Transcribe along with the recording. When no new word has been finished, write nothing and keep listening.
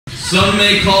Some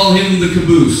may call him the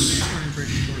caboose.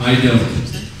 I don't.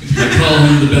 I call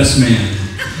him the best man.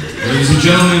 Ladies and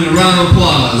gentlemen, a round of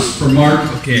applause for Mark.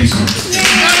 Okay.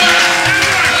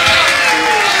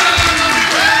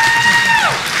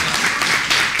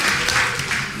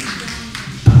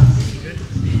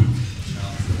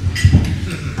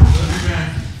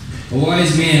 A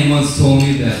wise man once told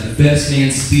me that the best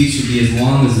man's speech should be as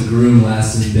long as the groom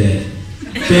lasts in bed.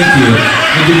 Thank you,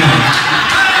 and good night.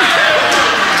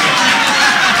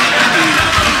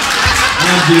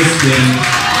 I'm just kidding.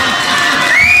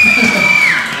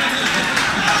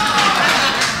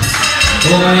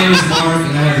 Well, my name is Mark,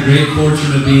 and I have the great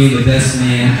fortune of being the best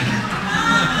man,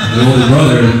 the older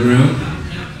brother of the groom.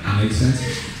 That makes sense.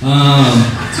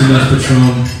 Too much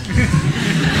Patron.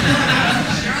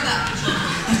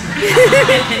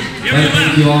 I'd like to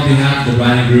thank you all on behalf of the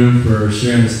bride and groom for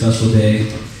sharing this special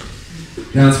day.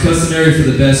 Now, it's customary for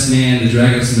the best man to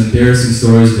drag up some embarrassing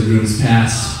stories of the groom's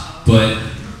past, but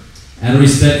out of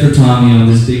respect for Tommy on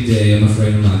this big day, I'm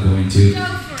afraid I'm not going to.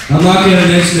 I'm not going to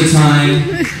mention the time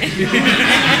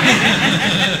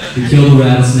he killed a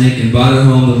rattlesnake and brought it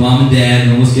home to mom and dad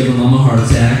and almost gave her mom a heart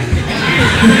attack.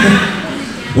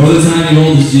 Or the time he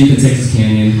rolled his Jeep in Texas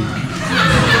Canyon.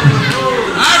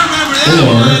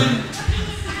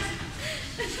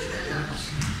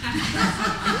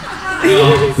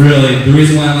 Really, the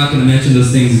reason why I'm not going to mention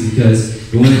those things is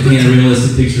because it wouldn't paint a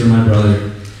realistic picture of my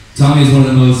brother. Tommy is one of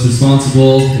the most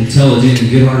responsible, intelligent, and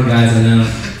good-hearted guys I know,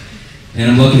 and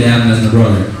I'm lucky to have him as my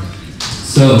brother.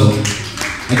 So,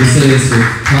 I can say this with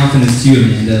confidence to you,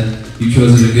 Amanda. You've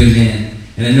chosen a good man,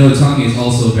 and I know Tommy is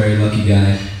also a very lucky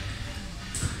guy.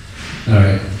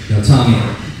 Alright, now Tommy,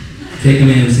 take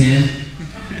Amanda's hand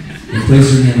and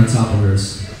place your hand on top of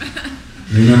hers.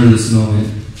 And remember this moment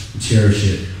and cherish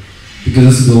it. Because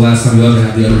this is the last time you'll ever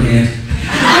have the other hand.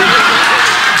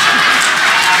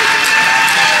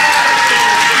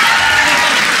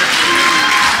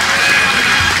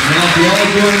 Now, if you all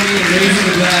join me in raising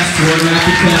the glass to our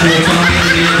happy couple, Tommy and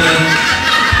Amanda.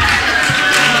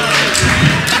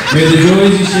 May the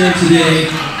joys you share today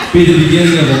be the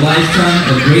beginning of a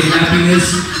lifetime of great happiness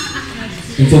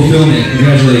and fulfillment.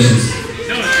 Congratulations.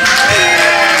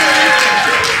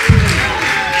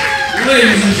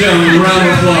 Ladies and gentlemen, a round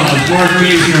of applause, Mark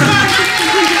Wiesner.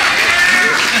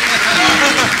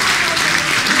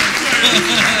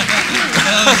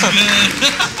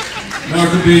 Mark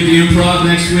will be at the Improv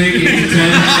next week, 8 to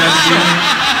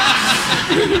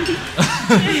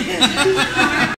 10.